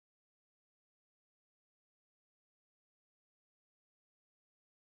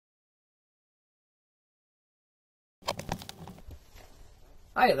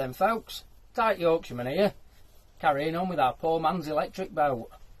Hiya then folks, Tight Yorkshireman here, carrying on with our poor man's electric boat.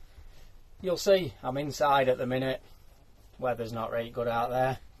 You'll see I'm inside at the minute, weather's not right good out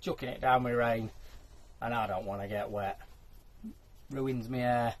there, chucking it down with rain, and I don't want to get wet. Ruins me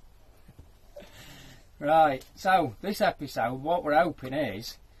hair. Right, so this episode what we're hoping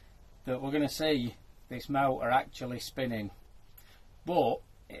is that we're going to see this motor actually spinning. But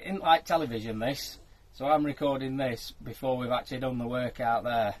it isn't like television this, so I'm recording this before we've actually done the work out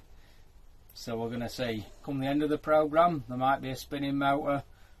there. So we're going to see, come the end of the programme, there might be a spinning motor,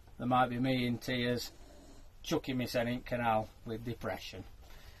 there might be me in tears, chucking my Senate canal with depression.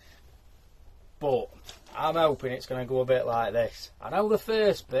 But I'm hoping it's going to go a bit like this. I know the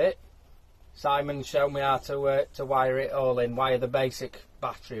first bit, Simon showed me how to wire it all in, wire the basic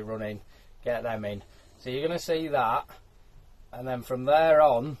battery running, get them in. So you're going to see that, and then from there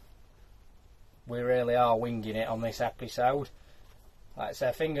on, we really are winging it on this episode. Like I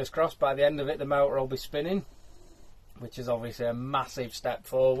say, fingers crossed by the end of it the motor will be spinning, which is obviously a massive step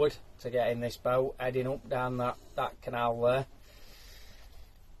forward to getting this boat heading up down that canal there.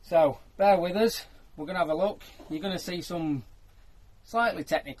 So bear with us, we're going to have a look. You're going to see some slightly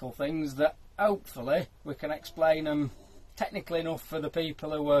technical things that hopefully we can explain them technically enough for the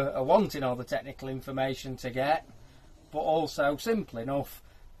people who are wanting all the technical information to get, but also simple enough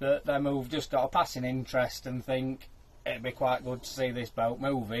that them who've just got a passing interest and think it'd be quite good to see this boat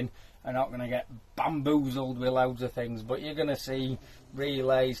moving are not going to get bamboozled with loads of things. But you're going to see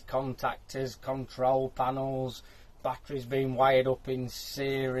relays, contactors, control panels, batteries being wired up in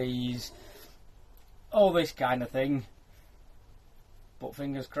series, all this kind of thing. But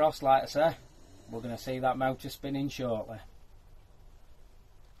fingers crossed, like I say, we're going to see that motor spinning shortly.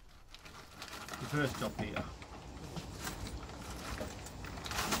 The first job here,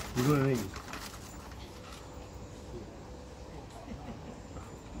 you're going to need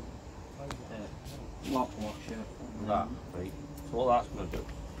Lock washer. that, right? So what that's going to do,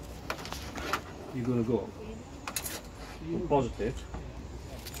 you're going to go from positive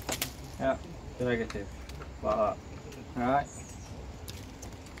Yeah. to negative, like that. Alright.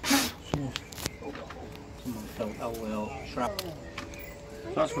 Someone felt a little trap. So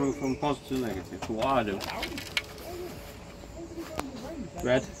that's going to go from positive to negative. So what I do,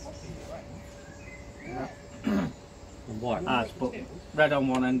 red and black. Ah, it's put red on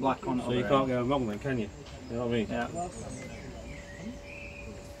one end, black on the So other you end. can't go wrong then, can you? You know what I mean? Yeah.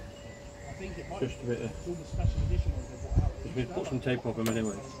 Just a bit of... We put some tape over them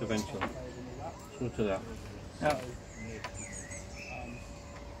anyway, eventually. So to that. Yeah.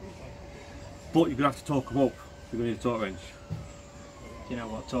 But you're going to have to torque them up. You're going to need a torque wrench. Do you know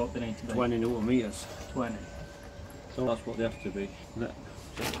what torque they need to be? 20 Newton meters. 20. So that's what they have to be. Right.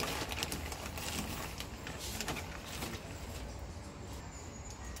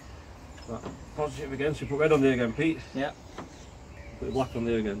 Positive again, so you put red on there again, Pete. Yeah. Put the black on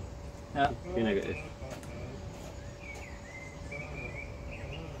there again. Yeah. Be negative.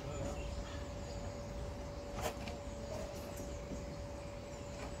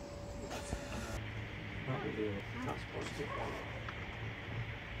 That's positive.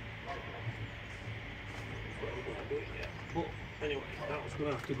 But anyway, that's going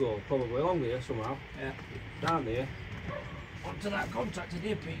to have to go probably along there somehow. Yeah. Down there. Onto that contactor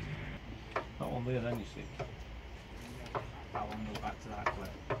here, Pete. That one there then, you see. That one goes back to that clip.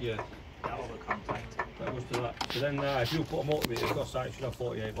 Yeah. That other contactor. That goes to that. So then if you put a multimeter across that, it should have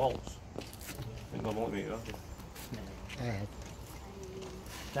 48 volts. Ain't got a multimeter, have you?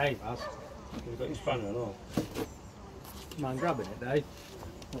 Dave has. You've got your spanner and all. Mind grabbing it, Dave?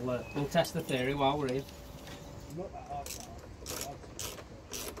 We'll test the theory while we're here.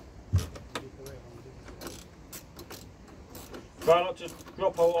 Try not to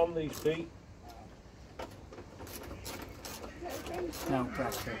drop out on these feet. No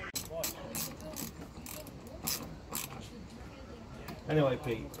pressure. Anyway,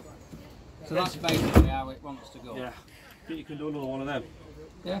 Pete. So that's basically how it wants to go. Yeah. Pete, you can do another one of them.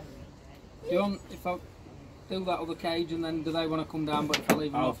 Yeah. Do you want, if I do that other cage and then do they want to come down but if I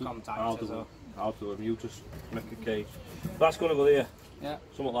leave them off contactors? I'll do them. You just make a cage. That's going to go there. Yeah.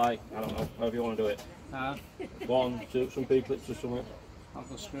 Something like, I don't know, however you want to do it. 1, 2, some P-clips or something. I'll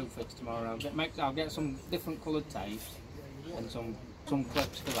go screw fix tomorrow. I'll get some different coloured tapes and some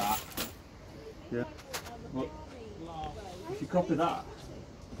clips for that. Yeah. But if you copy that,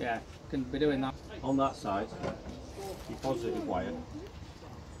 yeah, can be doing that. On that side, your positive wire, you're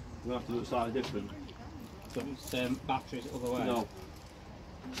going to have to do it slightly different. So it's batteries the other way?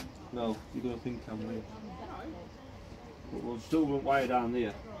 No, you're going to think I'm weird. But we'll still run wire down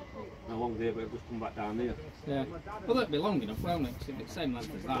there. And along there, but it'll just come back down there. Yeah. Well, that'd be long enough, won't it? 'Cause if it's the same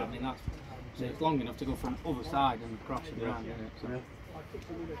length as that, I mean, that's so it's long enough to go from the other side and across and around, isn't it? So,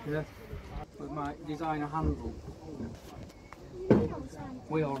 yeah. We might design a handle.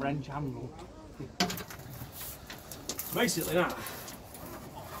 Wheel wrench handle. Basically that.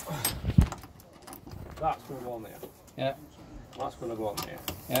 That's going to go on there. Yeah. That's going to go on there.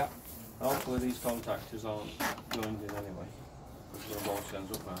 Yeah. Hopefully these contactors aren't joined in anyway. We're going to both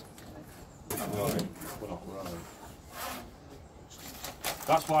ends up now. We're not.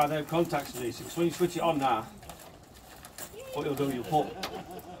 That's why they're contacts these. Because when you switch it on now, what you'll do, you'll put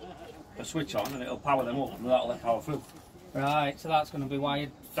a switch on and it'll power them up and that'll let power through. Right, so that's going to be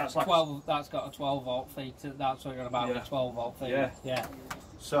wired. That's like 12. That's got a 12-volt feed. That's what you're about with a 12-volt feed. Yeah. Yeah.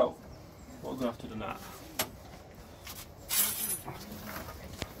 So, what we're going to have to do now.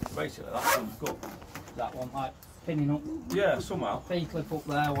 Basically, that's going to go. That one, like pinning up. Yeah, somehow. Feed clip up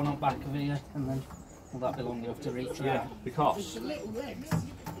there, one up back of here, and then will that be long enough to reach out? Yeah, because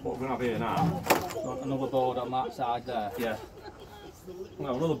what we're going to have here now. Another board on that side there. Yeah.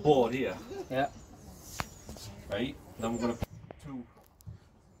 Well, another board here. Yeah. Right. Then we're going to put two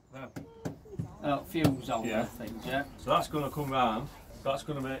there. Fuse holder things, yeah. So that's going to come round. That's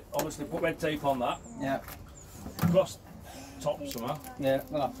going to be obviously put red tape on that. Yeah. Across top somehow. Yeah.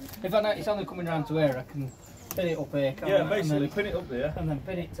 Well, if I know it's only coming round to here, I can pin it up here. Yeah, basically pin it up there. And then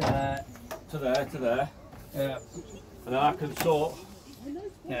pin it to there. To there, to there. Yeah. And then I can sort.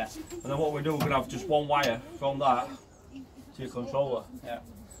 Yeah. And then what we do, we're going to have just one wire from that to your controller. Yeah.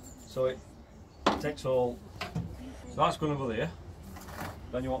 So it takes all. So that's going to go there.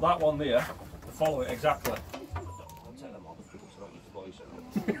 Then you want that one there to follow it exactly. I'll take them off because I don't need to voice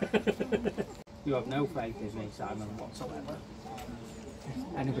it. You have no faith in me, Simon, whatsoever.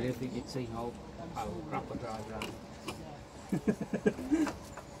 Anybody think you'd seen all crap I drive around?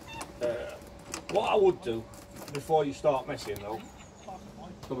 What I would do before you start messing though,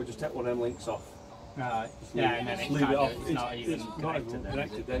 so we just take one of them links off. Right. Yeah, and then just leave it off. It's not even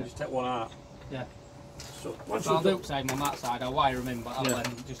connected. Then just take one out. Yeah. So I'll do the same on that side. I'll wire them in, but I'll then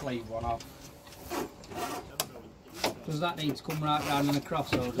just leave one off. Does that need to come right round and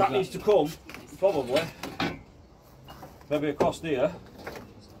across? Or does that needs to come, probably, maybe across there.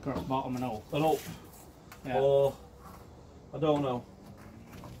 Across bottom and up. And up. Yeah. Or, I don't know.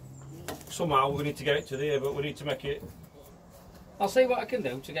 Somehow we need to get it to there, but we need to make it. I'll see what I can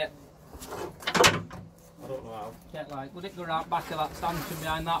do to get. I don't know how. Get like, would it go right back of that stanchion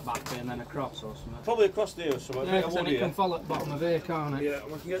behind that battery and then across or something? Probably across there or something. Yeah, because then it can follow at the bottom of here, can't it? Yeah,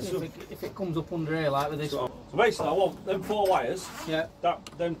 we can get some. If it comes up under here like with this. So basically, I want them 4 wires. Yeah.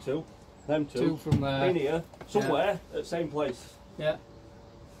 Them two. Two from there. In here, somewhere at the same place. Yeah.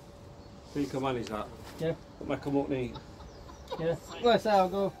 So you can manage that. Yeah. Make them up neat. Yeah. Let's say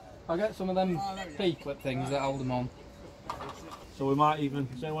I'll get some of them P-clip things that hold them on. So we might even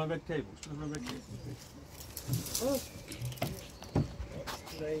say one red cables. Red cables.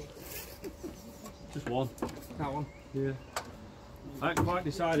 Just one. That one? Yeah. I haven't quite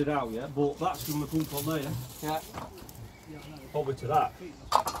decided how yet, but that's going to come from there. Yeah. Probably to that.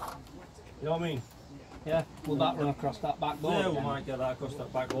 You know what I mean? Yeah. Will that run across that backboard? Yeah, we might get that across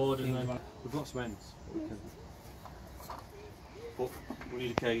that backboard and then we've got some ends. But we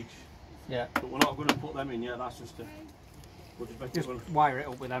need a cage. Yeah. But we're not going to put them in yet, that's just a... We'll just wire it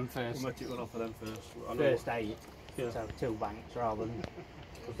up with them first. We'll make it run off of them first. First 8. Yeah. So 2 banks rather than...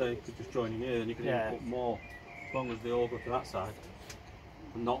 Because they could just join in here and you can even put more, as long as they all go to that side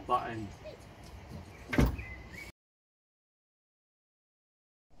and not that end.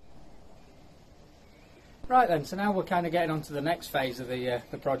 Right then, so now we're kind of getting on to the next phase of the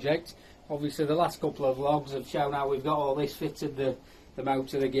project. Obviously the last couple of vlogs have shown how we've got all this fitted, the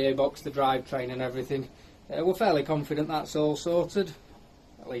motor, the gearbox, the drivetrain and everything. We're fairly confident that's all sorted,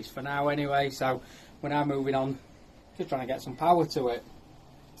 at least for now anyway, so we're now moving on, just trying to get some power to it.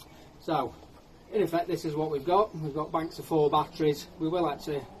 So, in effect this is what we've got. We've got banks of 4 batteries. We will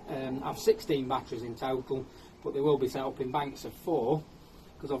actually have 16 batteries in total, but they will be set up in banks of 4,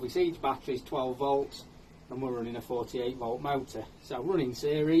 because obviously each battery is 12 volts and we're running a 48 volt motor. So running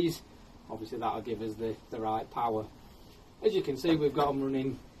series, obviously that'll give us the right power. As you can see, we've got them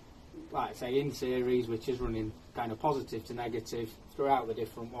running, like I say, in series, which is running kind of positive to negative throughout the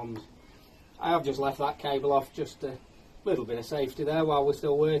different ones. I have just left that cable off, just a little bit of safety there while we're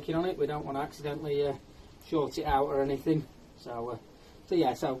still working on it. We don't want to accidentally short it out or anything. So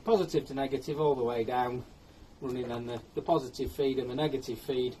yeah, so positive to negative all the way down, running then the positive feed and the negative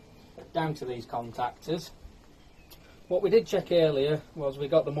feed down to these contactors. What we did check earlier was we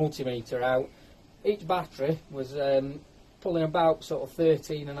got the multimeter out. Each battery was pulling about sort of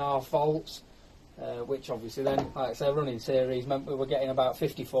 13.5 volts, which obviously then, like I say, running series meant we were getting about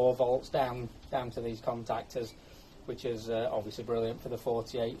 54 volts down to these contactors, which is obviously brilliant for the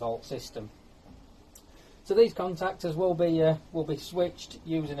 48 volt system. So these contactors will be switched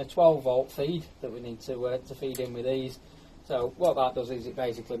using a 12 volt feed that we need to feed in with these. So what that does is it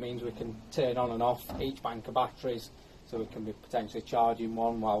basically means we can turn on and off each bank of batteries, so we can be potentially charging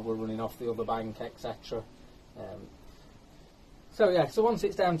one while we're running off the other bank, etc. So yeah, so once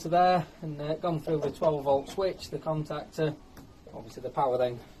it's down to there and gone through the 12 volt switch, the contactor, obviously the power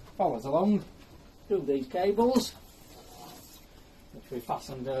then follows along through these cables, which we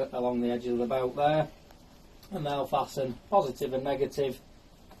fastened along the edge of the boat there, and they'll fasten positive and negative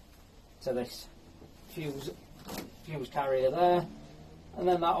to this fuse carrier there, and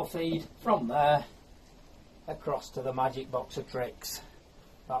then that'll feed from there across to the magic box of tricks.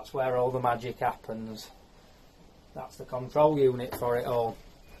 That's where all the magic happens. That's the control unit for it all.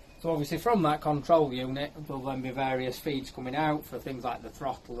 So obviously from that control unit there'll then be various feeds coming out for things like the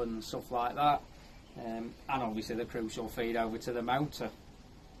throttle and stuff like that, and obviously the crucial feed over to the motor.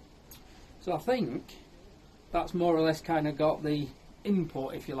 So I think that's more or less kind of got the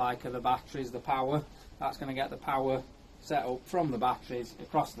input, if you like, of the batteries, the power. That's going to get the power set up from the batteries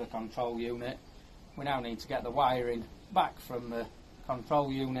across the control unit. We now need to get the wiring back from the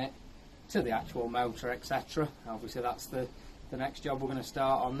control unit to the actual motor, etc. Obviously that's the next job we're going to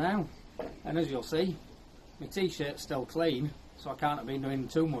start on now. And as you'll see, my t-shirt's still clean, so I can't have been doing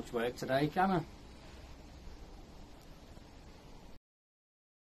too much work today, can I?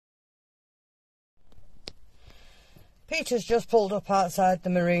 Peter's just pulled up outside the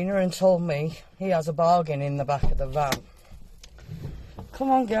marina and told me he has a bargain in the back of the van. Come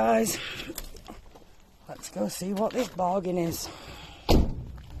on guys, let's go see what this bargain is.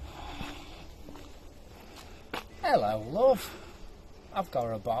 Hello love, I've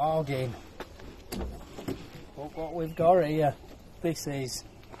got a bargain. Look what we've got here. This is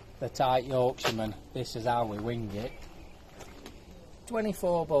the Tight Yorkshireman. This is how we wing it.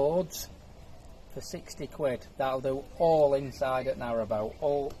 24 boards for 60 quid. That'll do all inside at Narrowboat,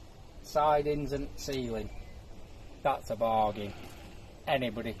 all sidings and ceiling. That's a bargain.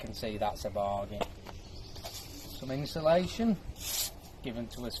 Anybody can see that's a bargain. Some insulation given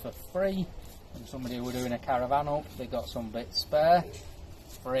to us for free, and somebody who were doing a caravan up, they got some bits spare.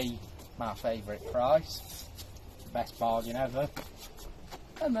 Free, my favourite price. Best bargain ever.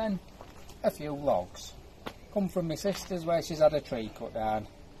 And then a few logs. Come from my sister's where she's had a tree cut down.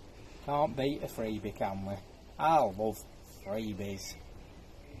 Can't beat a freebie, can we? I love freebies.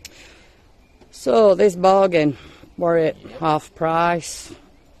 So this bargain, were it half price,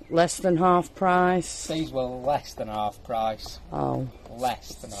 less than half price? These were less than half price. Oh.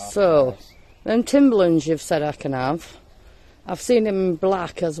 Less than half so, price. Them Timberlands you've said I can have. I've seen them in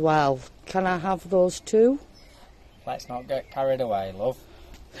black as well. Can I have those too? Let's not get carried away, love.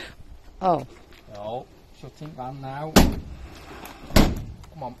 Oh. No, shutting van now.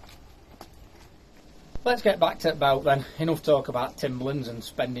 Come on. Let's get back to the boat then. Enough talk about Timberlands and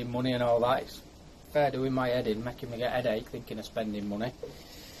spending money and all that. It's fair doing my head in, making me get a headache thinking of spending money.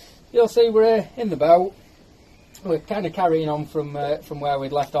 You'll see we're in the boat. We're kind of carrying on from where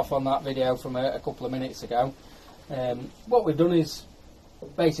we'd left off on that video from a couple of minutes ago. What we've done is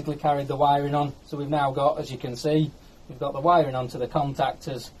basically carried the wiring on. So we've now got, as you can see, we've got the wiring onto the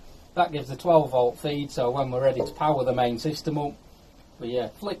contactors. That gives the 12 volt feed, so when we're ready to power the main system up, we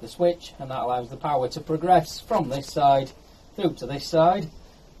flick the switch and that allows the power to progress from this side through to this side,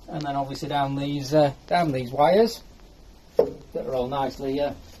 and then obviously down these wires that are all nicely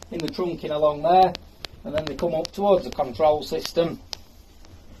in the trunking along there, and then they come up towards the control system,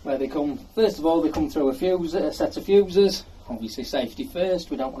 where they come, first of all they come through a set of fuses. Obviously safety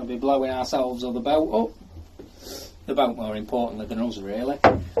first, we don't want to be blowing ourselves or the boat up. The boat more importantly than us really.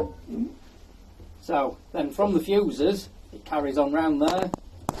 So then from the fuses it carries on round there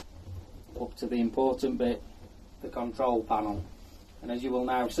up to the important bit, the control panel. And as you will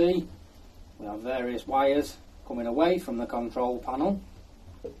now see, we have various wires coming away from the control panel.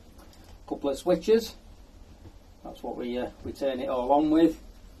 A couple of switches, that's what we turn it all on with.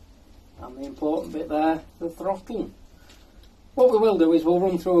 And the important bit there, the throttle. What we will do is we'll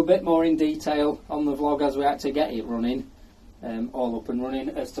run through a bit more in detail on the vlog as we actually get it running, all up and running,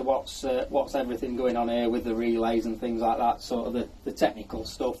 as to what's everything going on here with the relays and things like that, sort of the technical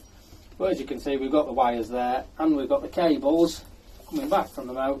stuff. But as you can see, we've got the wires there and we've got the cables coming back from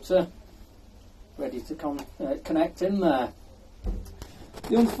the motor, ready to connect in there.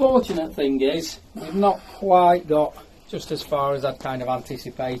 The unfortunate thing is we've not quite got just as far as I'd kind of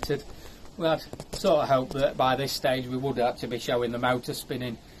anticipated. we had sort of hoped that by this stage we would actually be showing the motor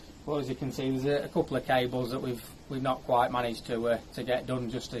spinning, but as you can see there's a couple of cables that we've not quite managed to get done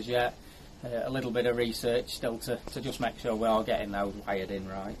just as yet. A little bit of research still to just make sure we are getting those wired in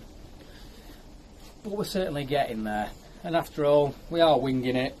right. But we're certainly getting there, and after all we are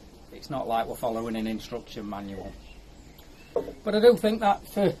winging it. It's not like we're following an instruction manual. But I do think that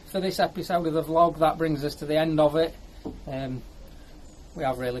for this episode of the vlog, that brings us to the end of it. We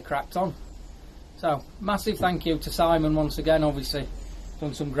have really cracked on. So massive thank you to Simon once again, obviously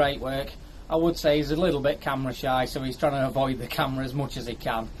done some great work. I would say he's a little bit camera shy, so he's trying to avoid the camera as much as he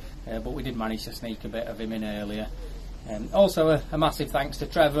can, but we did manage to sneak a bit of him in earlier. Also a massive thanks to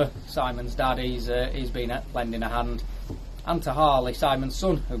Trevor, Simon's dad. He's been lending a hand, and to Harley, Simon's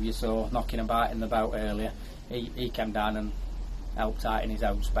son, who you saw knocking about in the boat earlier. He came down and helped out in his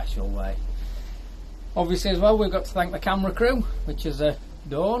own special way. Obviously as well we've got to thank the camera crew, which is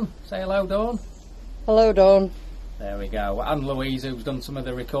Dawn. Say hello, Dawn. Hello, Dawn. There we go. And Louise, who's done some of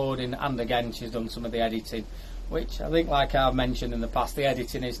the recording, and again she's done some of the editing, which I think, like I've mentioned in the past, the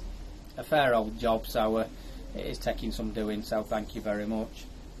editing is a fair old job, so it is taking some doing, so thank you very much.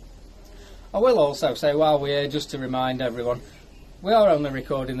 I will also say while we're here, just to remind everyone, we are only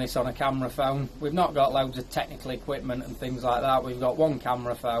recording this on a camera phone. We've not got loads of technical equipment and things like that. We've got one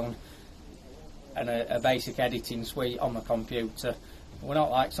camera phone and a basic editing suite on the computer. We're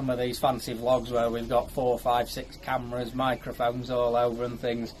not like some of these fancy vlogs where we've got 4, 5, 6 cameras, microphones all over and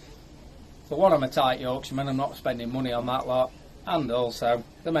things. But one, I'm a tight Yorkshireman, I'm not spending money on that lot. And also,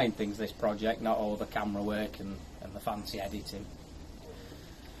 the main thing's this project, not all the camera work and the fancy editing.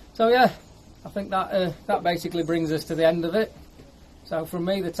 So yeah, I think that basically brings us to the end of it. So from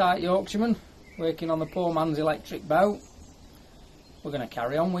me, the tight Yorkshireman, working on the poor man's electric boat, we're going to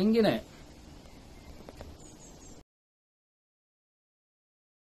carry on winging it.